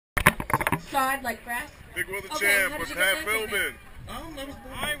sod like grass? Big Will the champ with Pat Philbin.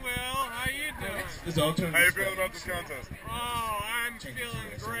 Hi, Will. How you doing? How you feeling about this contest? Oh, I'm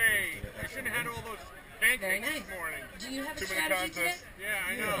feeling great. I shouldn't have had all those pancakes this morning. Do you have a Too many strategy today? contests. Yeah,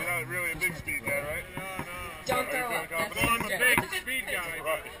 I know. You're not really a big speed guy, right? No. Don't throw up. That's Well, I'm a it. big speed guy.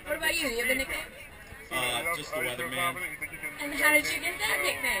 Right. What about you? You have a nickname? Just the weatherman. And how did you get that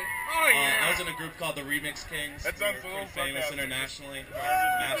nickname? Oh, yeah. I was in a group called the Remix Kings. That sounds a We're little pretty famous sarcastic. internationally.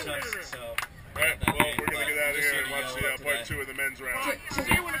 Matchups, so. Alright, well, we're going to get out of here and watch the part 2 of the men's round. See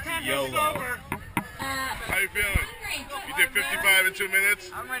you when the contest is over. How you feeling? You did 55 in 2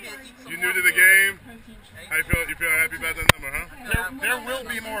 minutes? I'm ready to eat some You new to the game? How you feel? You feel happy about that number, huh? There will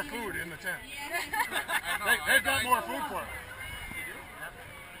be more food in the tent. They've got more food for it.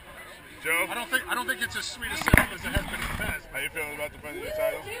 Joe? I don't think it's as sweet a setup as it has been in the past. How you feeling about defending your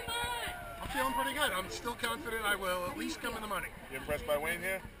title? I'm feeling pretty good. I'm still confident I will at least come in the money. You impressed by Wayne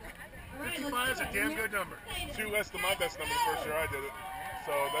here? 55 is a damn good number. 2 less than my best number the first year I did it.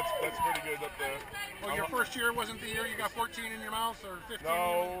 So that's pretty good up there. Well, your first year wasn't the year you got 14 in your mouth or 15?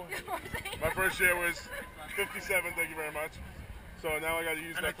 No. My first year was 57, thank you very much. So now I got to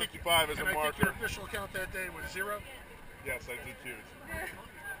use that 55 as a I think marker. your official count that day was 0? Yes, I did huge.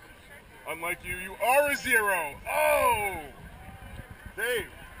 Unlike you, you are a 0. Oh! Dave,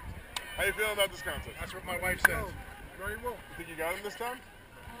 how you feeling about this contest? That's what my wife says. Very well. You think you got him this time?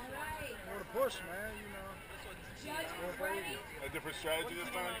 We're to push, man, you know. A different strategy this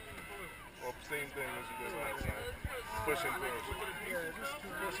time? Or same thing as you did last time? Pushing through. Yeah, just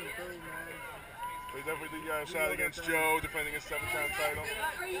keep pushing through, man. We definitely got a shot against Joe, defending his 7-time title.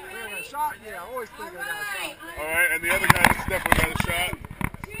 A shot? Yeah, I always think I got a shot. Alright, and the other guy that's definitely got a shot,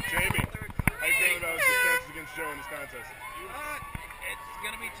 Jamie. How you feeling about his defense against Joe in this contest? It's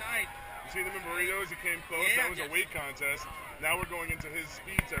going to be tight. You seen him in burritos? He came close. Yeah, That was a weight contest. Now we're going into his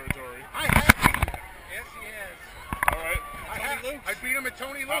speed territory. I have beaten him. Yes, he has. Alright. I beat him at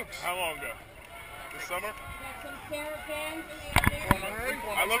Tony Luke's. How long ago? This summer? Some Sarah fans in the afternoon.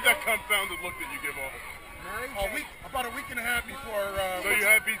 I love that confounded look that you give off. About a week and a half before. So you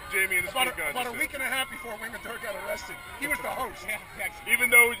have beat Jamie in the speed contest? About a week and a half before Wingator got arrested. He was the host.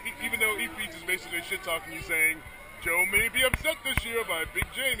 Even though E-Feats is basically shit talking you, saying Joe may be upset this year by Big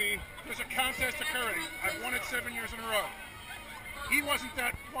Jamie. There's a contest occurring. I've won it 7 years in a row. He wasn't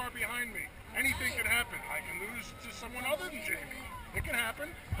that far behind me. Anything can happen. I can lose to someone other than Jamie. It can happen.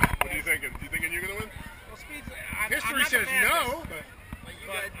 What are you thinking? You thinking you're gonna win? Well, Speed's... History says no, but I'm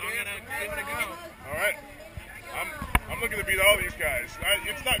going to give it a go. All right. I'm looking to beat all these guys.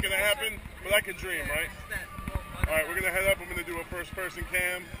 It's not gonna happen, but I can dream, right? All right, we're gonna head up. I'm gonna do a first-person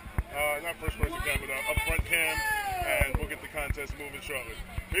cam, not first-person cam, but up front cam, and we'll get the contest moving shortly.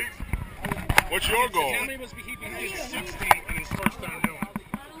 Peace. What's your goal? How many was he behind? he did 60 in his first time doing it.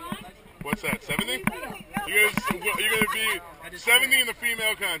 What's that? 70? You're gonna be 70 in the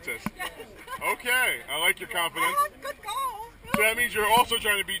female contest. Okay, I like your confidence. Good goal. So that means you're also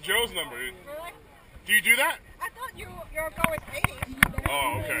trying to beat Joe's number. Really? Do you do that? I thought your goal was 80.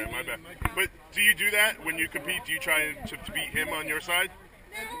 Oh, okay, my bad. But do you do that when you compete? Do you try to beat him on your side?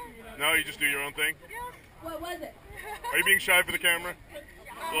 No, you just do your own thing? What was it? Are you being shy for the camera?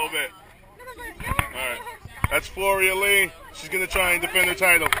 A little bit. Alright. That's Floria Lee. She's going to try and defend her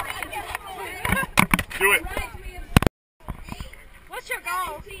title. Do it. What's your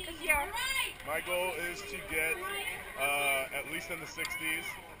goal this year? My goal is to get at least in the 60s.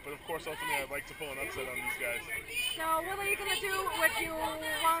 But of course, ultimately, I'd like to pull an upset on these guys. So what are you going to do if you won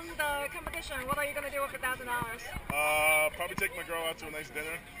the competition? What are you going to do with $1,000? Probably take my girl out to a nice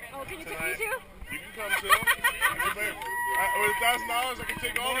dinner. Oh, can you tonight. take me too? You can come too. With $1,000, I can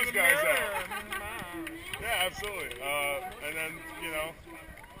take all these guys out. Yeah, absolutely. And then, you know,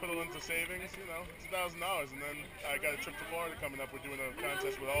 put it into savings, you know, it's $1,000. And then I got a trip to Florida coming up. We're doing a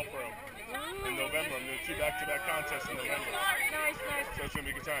contest with All Pro in November. I'm doing 2 back-to-back contests in November. Nice. So it's going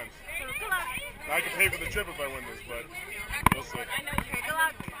to be good times. So good luck. Now, I can pay for the trip if I win this, but we'll see. I know you can. Good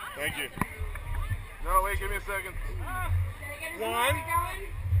luck. Thank you. No, wait, give me a second. 1.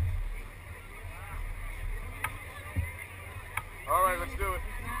 All right, let's do it.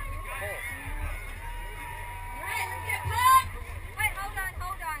 Wait, hold on.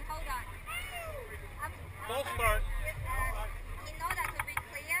 Full start. You know that to be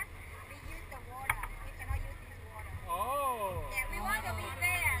clear, we use the water. We cannot use this water. Oh. Yeah, we want to be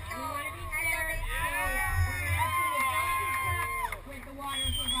fair. So With the water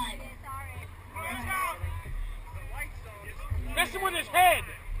provided. sorry. Messing with his head.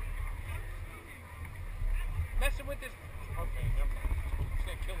 Messing with his... Okay, never mind. He's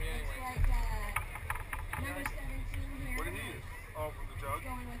going to kill me anyway. Like number 17 here. What did he use? Oh, from the jug?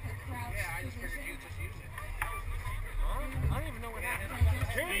 Going with a crouch. Yeah, I I just figured you just use it. Huh? I don't even know what happened.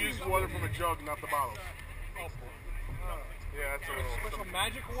 He used water from a jug, not the bottle. Oh, boy. Yeah, that's a little Some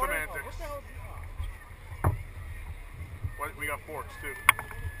magic water? semantics. What the hell? We got forks too.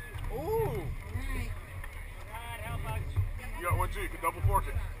 Ooh. You got one too. You can double fork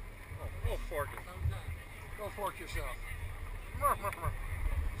it. Go fork it. Go fork yourself.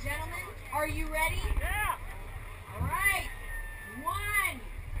 Gentlemen, are you ready? Yeah. All right. 1,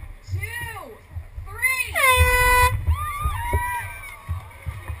 2, 3.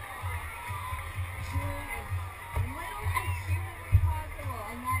 True as little as humanly possible,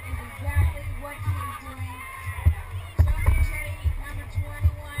 and that is exactly what he is doing. Joe Menchetti, number 21,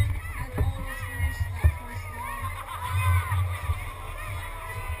 has almost finished that first ball.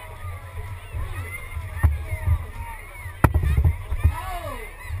 Oh!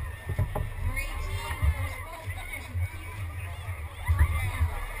 Number 18, first ball finish with keeping touchdown.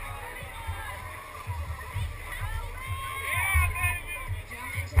 Joe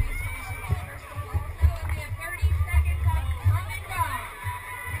Menchetti finishing his first ball also, and we have 30 seconds on come and go.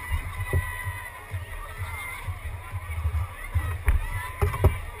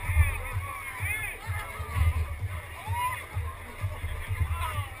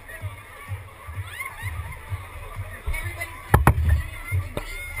 Everybody's getting into the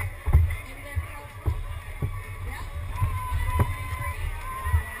beat. Maybe that's helpful. Yep.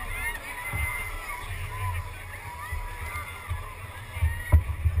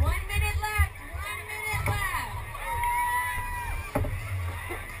 1 minute left. 1 minute left.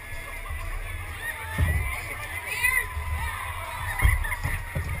 Spears.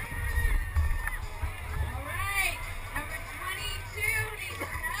 All right. Number 22 needs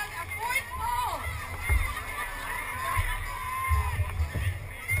another fourth ball.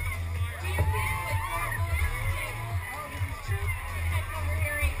 Do you feel like 4 balls on the table? Oh, this is true. Heck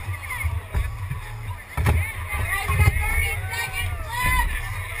overhearing. All right, we got 30 seconds left.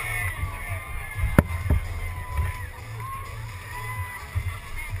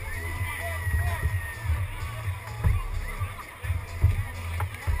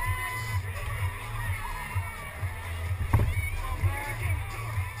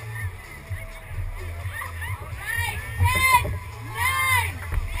 Right, 10, 9,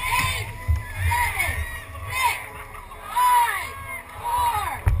 8, 7, 6, 5,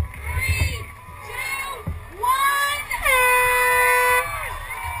 4, 3, 2, 1.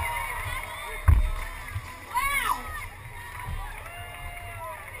 Wow!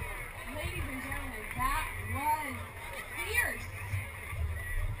 Ladies and gentlemen, that was fierce.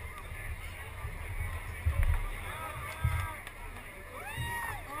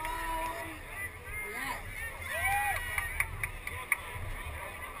 Oh, yes.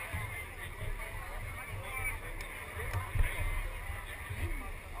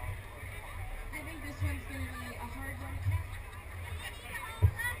 I think this one's going to be a hard one to catch.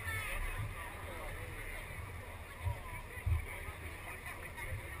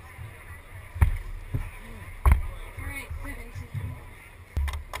 All right, 17.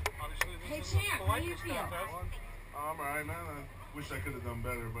 Obviously, Hey, this is champ, how do you politeness feel? contest. I'm alright, man. I wish I could have done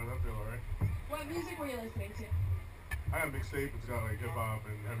better, but I feel alright. What music were you listening to? I have a mixtape. It's got like hip hop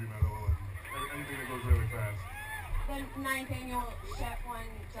and heavy metal and anything that goes really fast. The 9th annual Chef One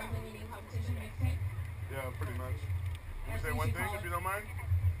Dumpling Eating Competition mixtape? Yeah, pretty much. Can That's you say what one you thing call if it. you don't mind?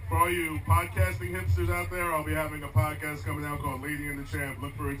 For all you podcasting hipsters out there, I'll be having a podcast coming out called Lady and the Champ.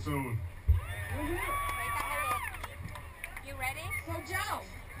 Look for it soon. Woohoo. You ready? So, Joe,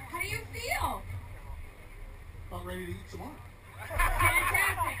 how do you feel? About ready to eat some more.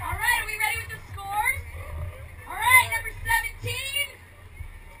 Fantastic. All right, are we ready with the scores? All right, number 17,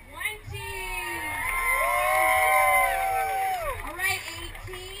 20. All right,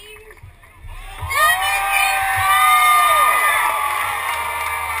 18.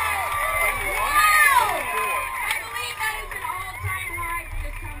 Wow! I believe that is an all-time high for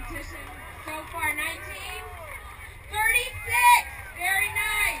this competition so far. 19, 36. Very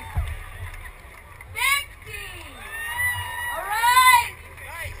nice. 50. All right.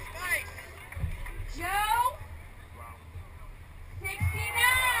 Nice. Joe, 69.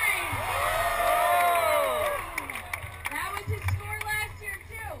 That was his score last year,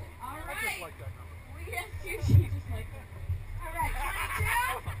 too. All I right. just like that number. Yes, you just like that. All right, 22.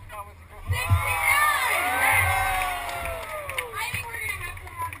 69. I think we're going to have to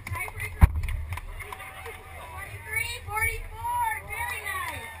have a tiebreaker. 43, 44. Very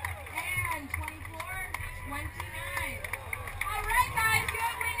nice. And 24, 29. All right, guys, you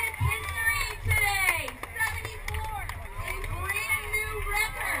have witnessed history today. 74, a brand new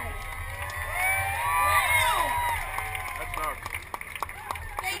record. Wow. That's nuts.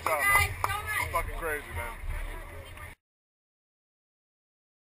 Thank Good you job, guys so fucking crazy, man.